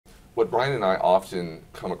what Brian and I often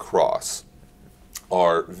come across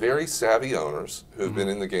are very savvy owners who've been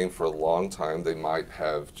in the game for a long time. They might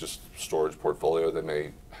have just storage portfolio. They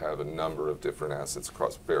may have a number of different assets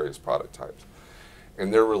across various product types.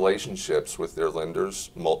 And their relationships with their lenders,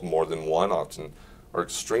 more than one often, are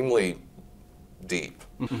extremely deep.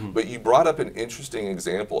 But you brought up an interesting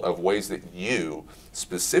example of ways that you,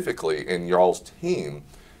 specifically in y'all's team,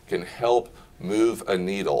 can help move a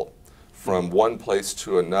needle from one place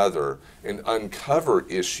to another and uncover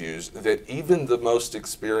issues that even the most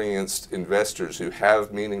experienced investors who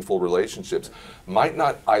have meaningful relationships might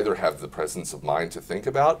not either have the presence of mind to think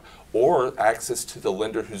about or access to the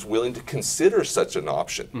lender who's willing to consider such an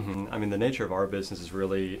option. I mean, the nature of our business is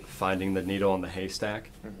really finding the needle in the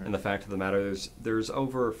haystack. And the fact of the matter is there's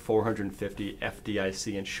over 450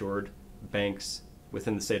 FDIC insured banks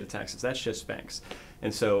within the state of Texas. That's just banks.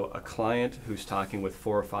 And so a client who's talking with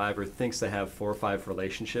 4 or 5 or thinks they have 4 or 5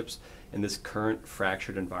 relationships in this current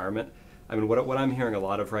fractured environment, I mean, what I'm hearing a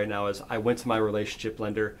lot of right now is I went to my relationship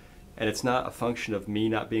lender, and it's not a function of me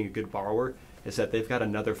not being a good borrower, it's that they've got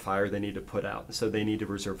another fire they need to put out. So they need to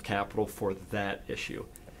reserve capital for that issue.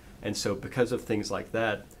 And so because of things like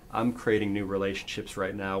that, I'm creating new relationships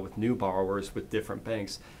right now with new borrowers with different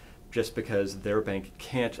banks just because their bank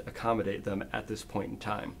can't accommodate them at this point in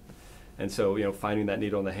time. And so, finding that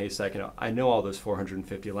needle in the haystack, I know all those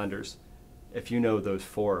 450 lenders. If you know those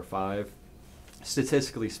 4 or 5,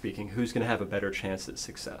 statistically speaking, who's going to have a better chance at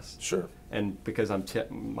success? Sure. And because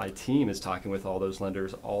my team is talking with all those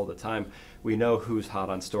lenders all the time, we know who's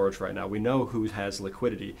hot on storage right now. We know who has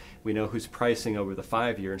liquidity. We know who's pricing over the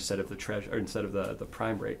 5-year instead of the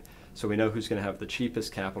prime rate. So we know who's going to have the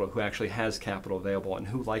cheapest capital, who actually has capital available, and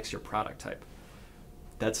who likes your product type.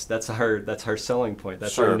 That's our selling point.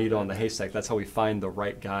 That's our needle on the haystack. That's how we find the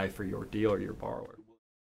right guy for your deal or your borrower.